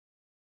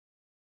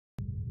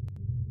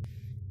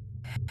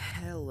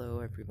Hello,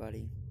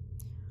 everybody.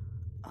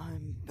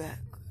 I'm back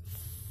with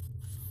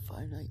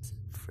Five Nights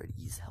at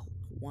Freddy's Help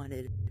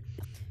Wanted,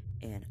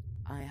 and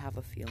I have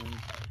a feeling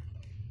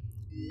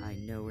I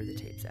know where the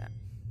tape's at.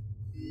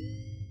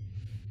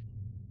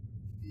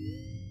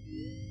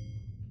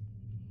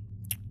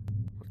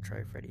 We'll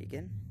try Freddy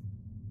again.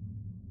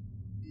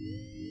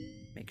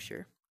 Make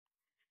sure.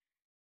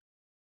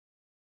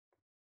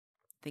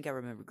 I think I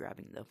remember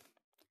grabbing though.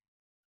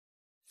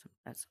 So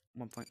that's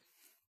 1 point.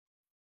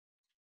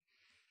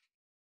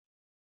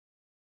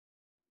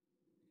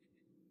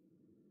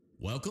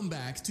 Welcome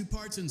back to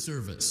Parts and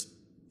Service.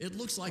 It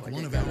looks like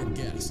one of our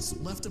guests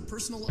left a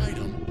personal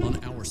item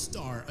on our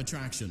star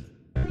attraction.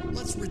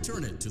 Let's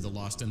return it to the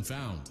lost and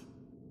found.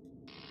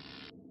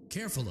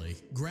 Carefully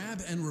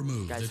grab and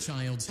remove the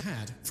child's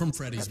hat from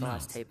Freddy's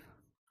mouth. Last tape.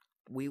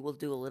 We will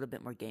do a little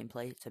bit more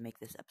gameplay to make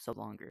this episode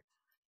longer.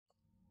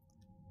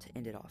 To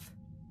end it off.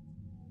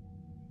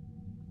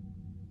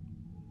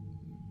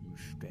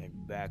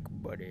 Stand back,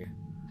 buddy.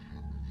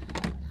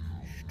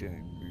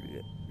 Stand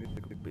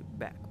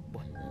back,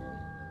 boy.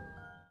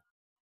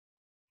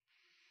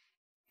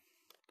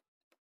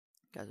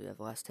 Guys, we have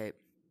the last tape.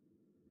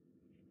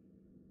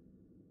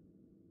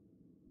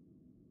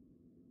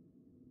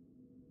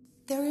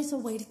 There is a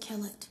way to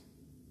kill it.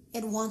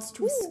 It wants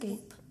to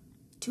escape.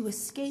 To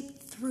escape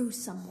through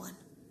someone.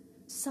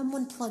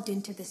 Someone plugged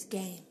into this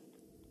game.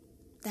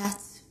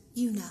 That's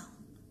you now.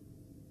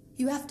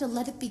 You have to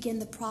let it begin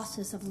the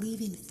process of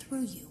leaving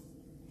through you.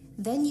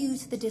 Then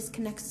use the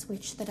disconnect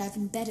switch that I've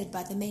embedded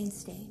by the main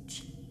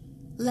stage.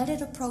 Let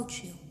it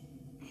approach you.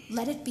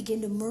 Let it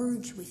begin to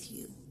merge with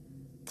you.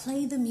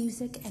 Play the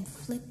music and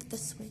flip the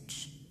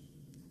switch.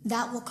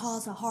 That will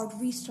cause a hard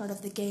restart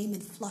of the game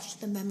and flush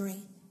the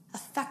memory,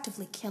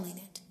 effectively killing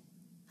it.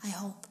 I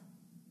hope.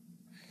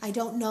 I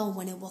don't know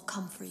when it will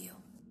come for you.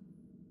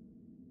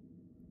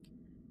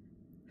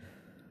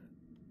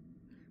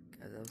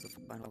 Guys, that was the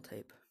final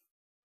tape.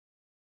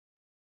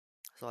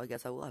 So I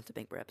guess I will have to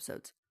make more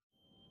episodes.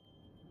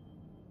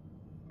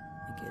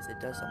 In case it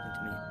does something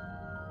to me.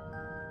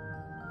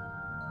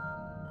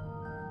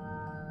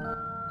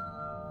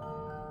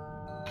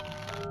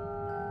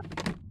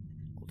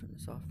 We'll turn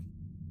this off.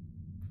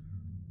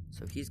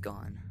 So he's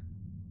gone.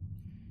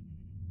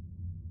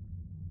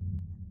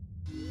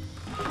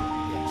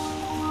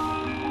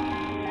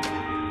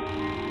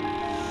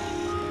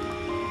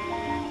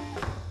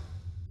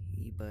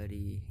 Hey,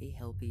 buddy. Hey,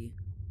 Helpy.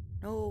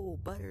 No,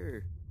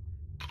 Butter.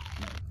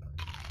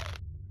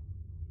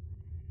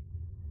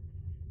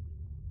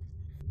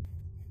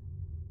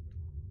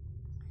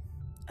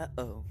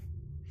 Uh-oh.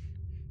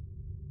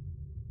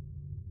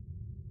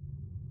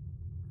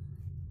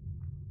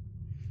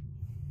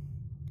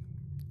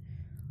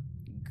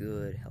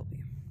 Good,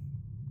 Helpy.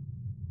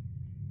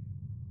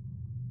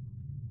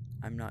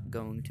 I'm not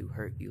going to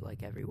hurt you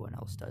like everyone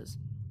else does.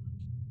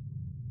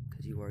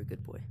 Because you are a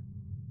good boy.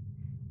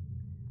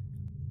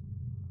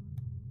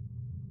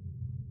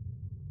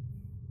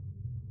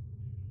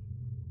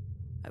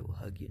 I will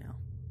hug you now.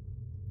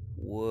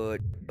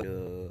 What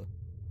the...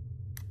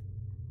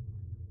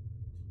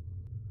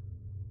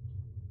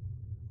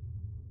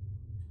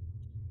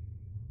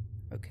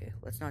 Okay,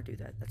 let's not do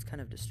that. That's kind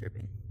of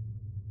disturbing.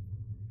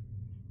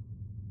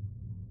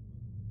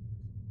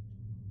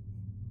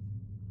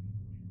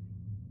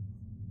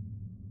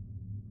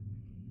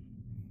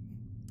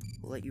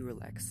 We'll let you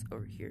relax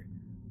over here.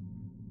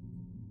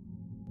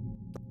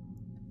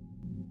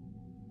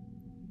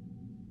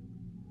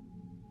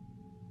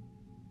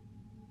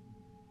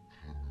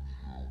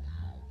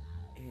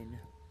 In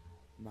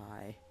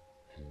my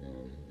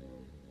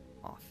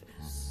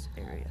office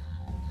area.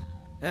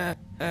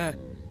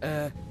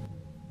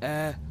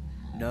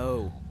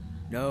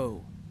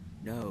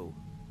 No.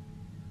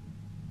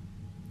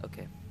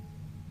 Okay.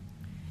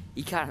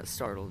 He kind of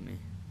startled me.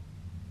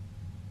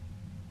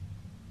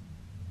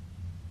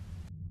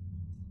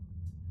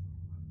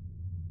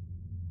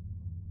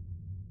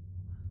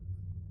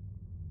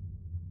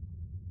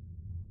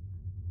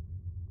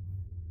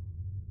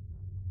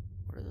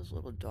 What are those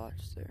little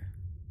dots there?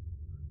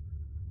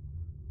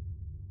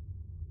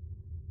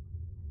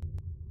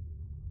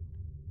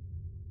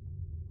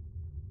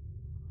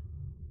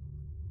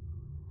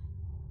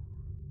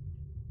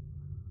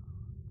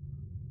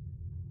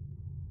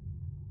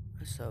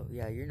 So,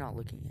 yeah, you're not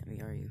looking at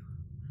me, are you?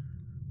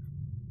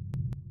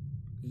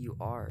 You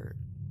are,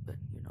 but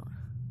you're not.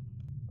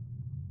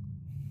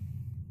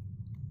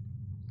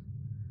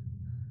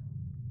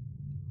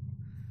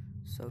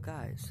 So,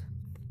 guys.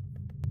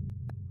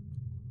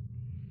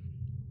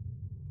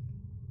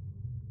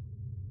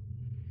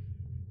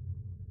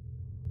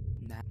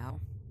 Now,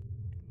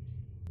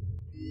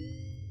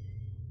 we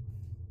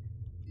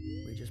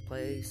just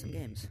play some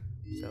games.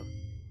 So,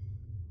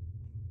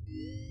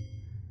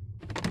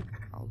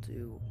 I'll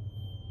do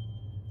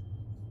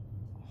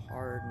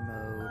hard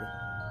mode.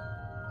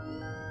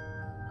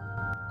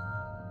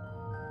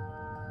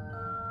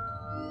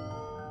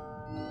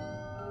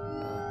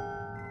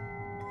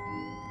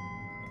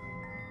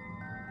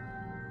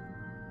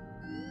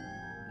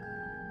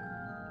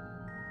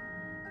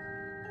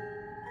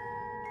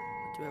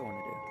 do I want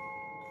to do?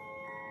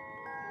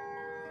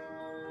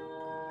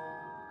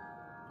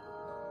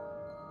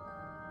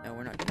 No,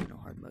 we're not doing no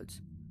hard modes.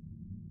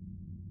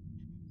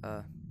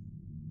 I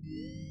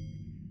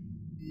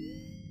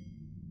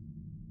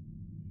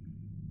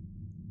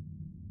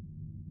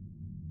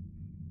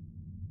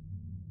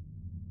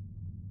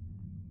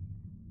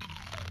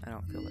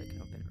don't feel like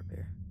an open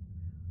repair.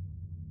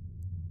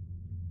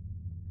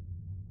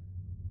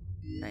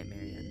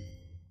 Nightmare Inn.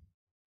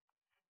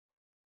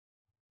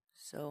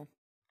 So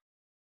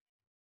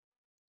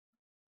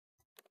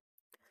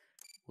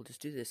we'll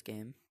just do this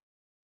game.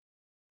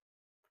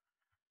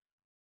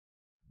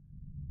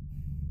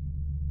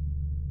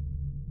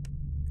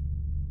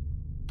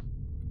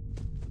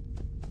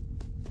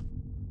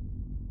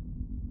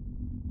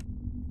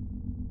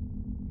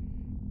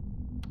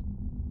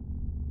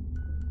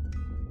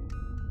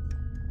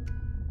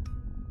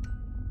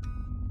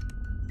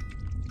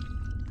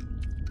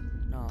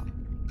 Nah.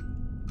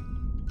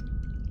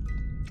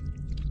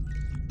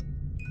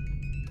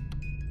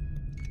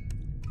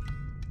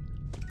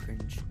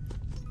 Cringe.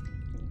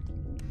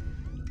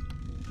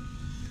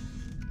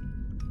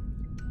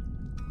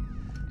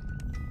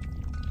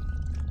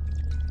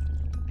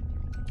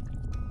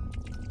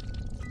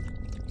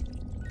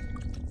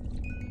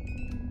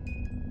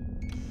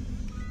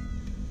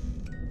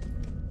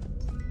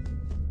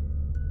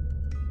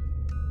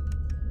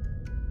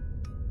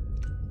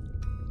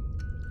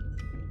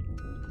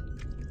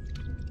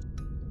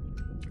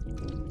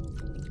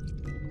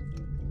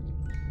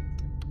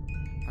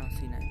 I don't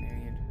see Nightmare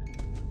Inn.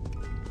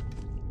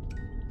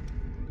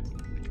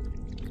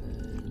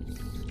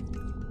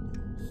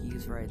 Because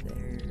he's right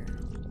there.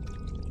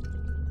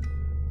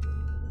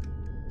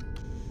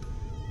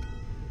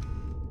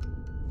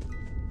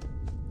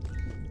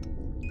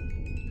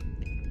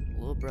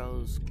 Little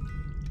bro's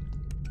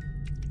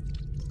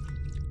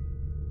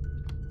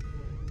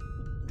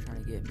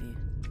trying to get me.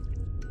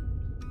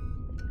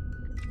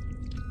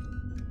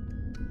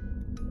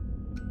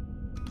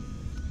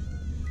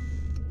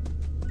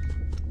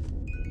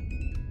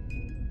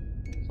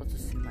 Let's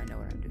assume I know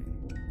what I'm doing.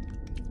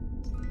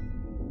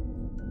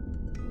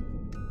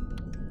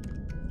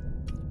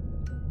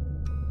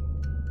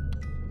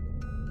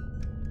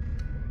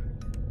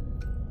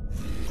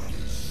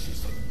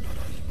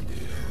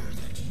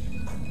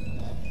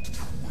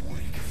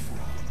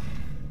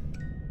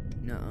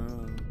 No.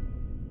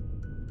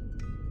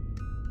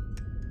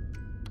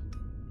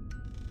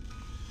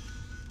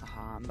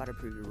 Haha, I'm about to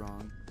prove you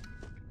wrong.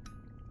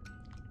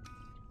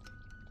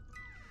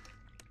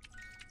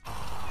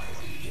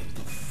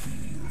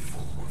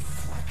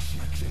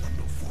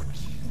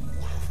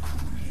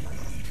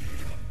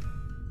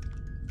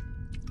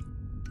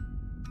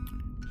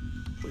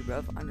 Wait,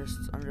 bruv, I'm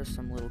just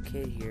some little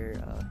kid here.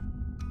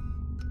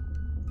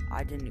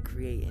 I didn't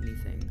create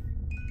anything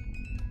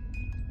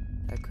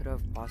that could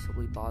have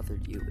possibly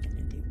bothered you in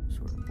any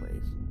sort of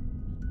ways.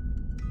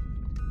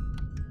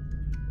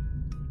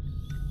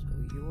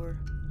 So you're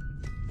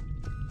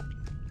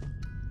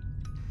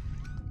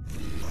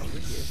over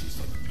here.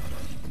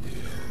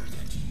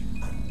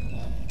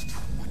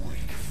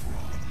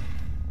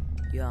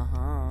 Yeah,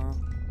 huh?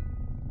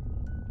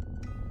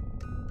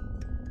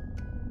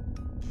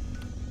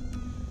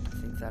 I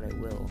think that I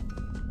will.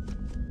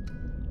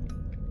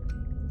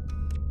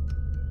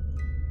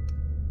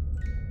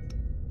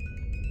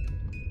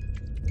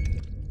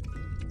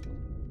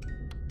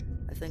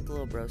 I think the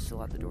little bro's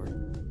still at the door.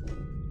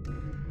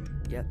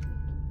 Yep.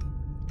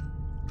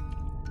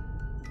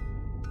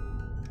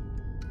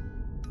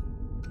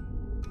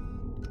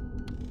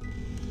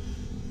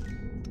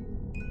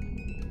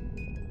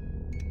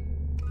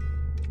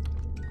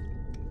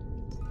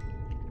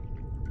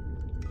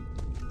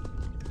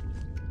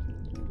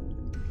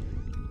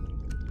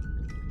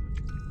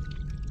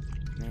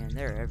 Man,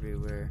 they're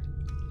everywhere.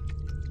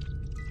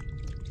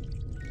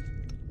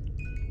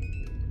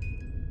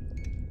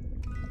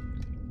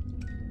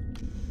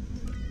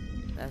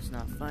 That's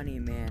not funny,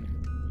 man.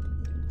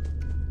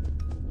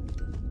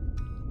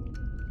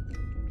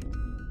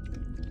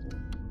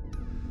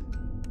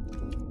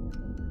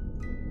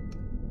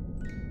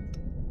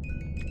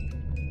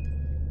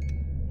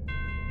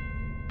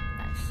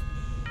 Nice.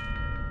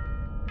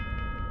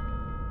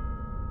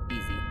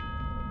 Easy.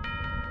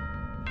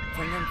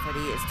 Kingdom Freddy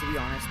is, to be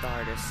honest, the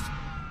hardest.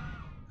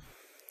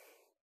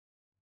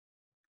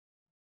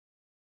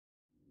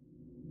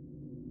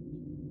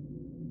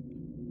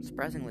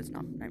 Surprisingly, it's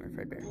not Nightmare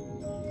Fredbear.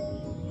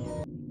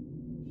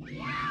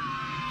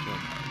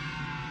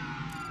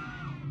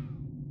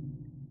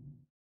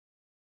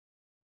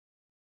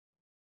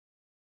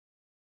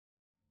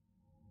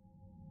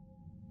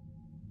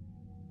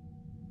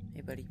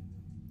 Hey, buddy.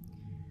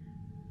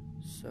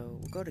 So,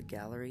 we'll go to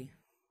gallery.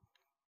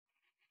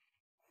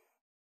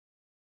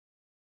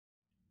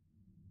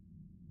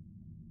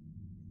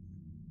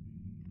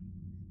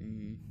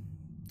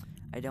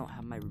 I don't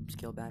have my room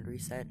scale battery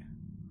set,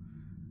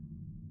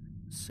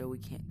 so we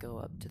can't go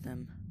up to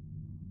them.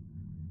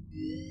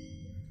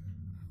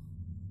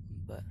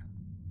 But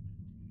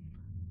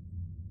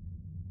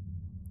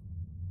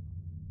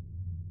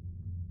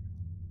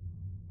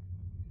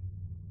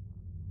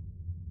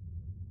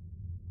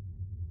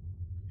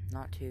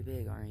Not too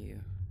big, are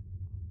you?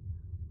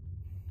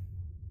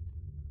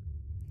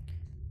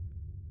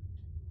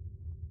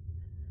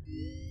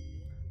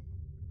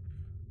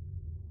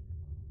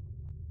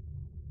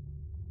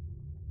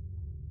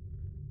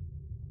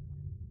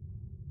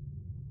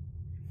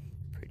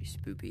 Pretty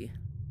spoopy.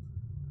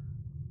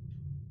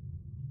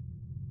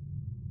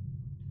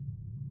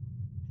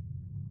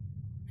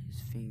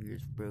 His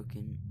finger's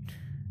broken.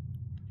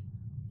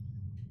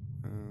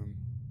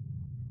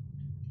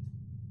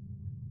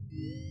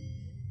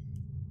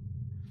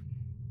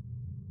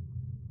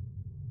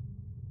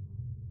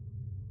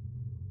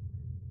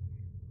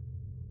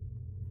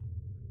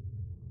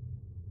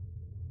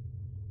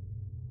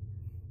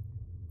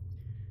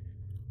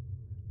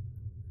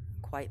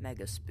 Quite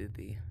mega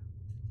spoopy.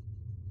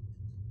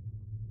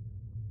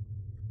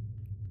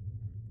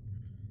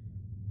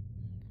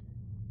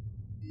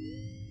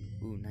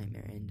 Ooh,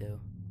 Nightmare Endo.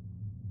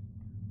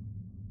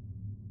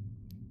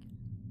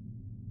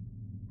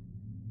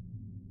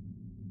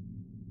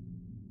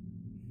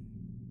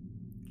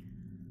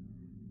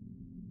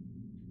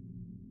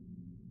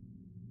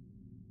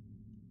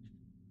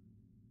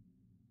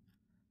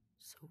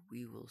 So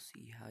we will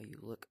see how you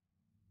look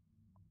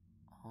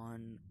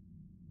on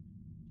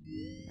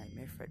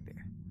Nightmare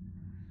Fredbear.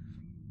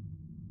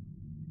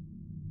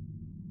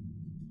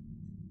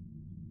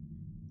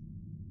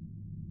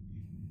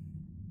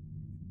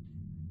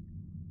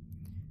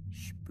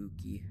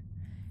 Spooky.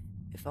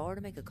 If I were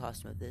to make a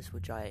costume of this,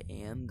 which I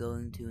am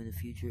going to in the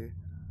future,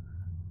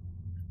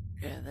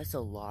 yeah, that's a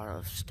lot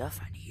of stuff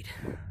I need.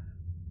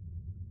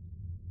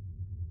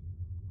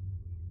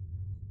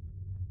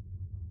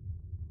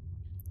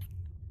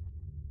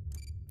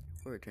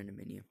 We'll return to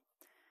menu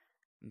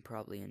and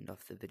probably end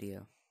off the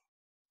video.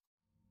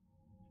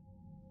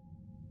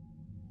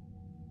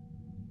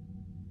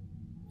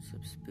 So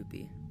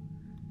spoopy.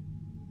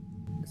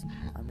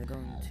 I'm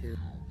going to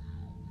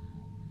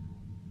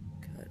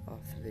cut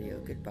off the video.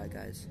 Goodbye,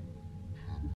 guys.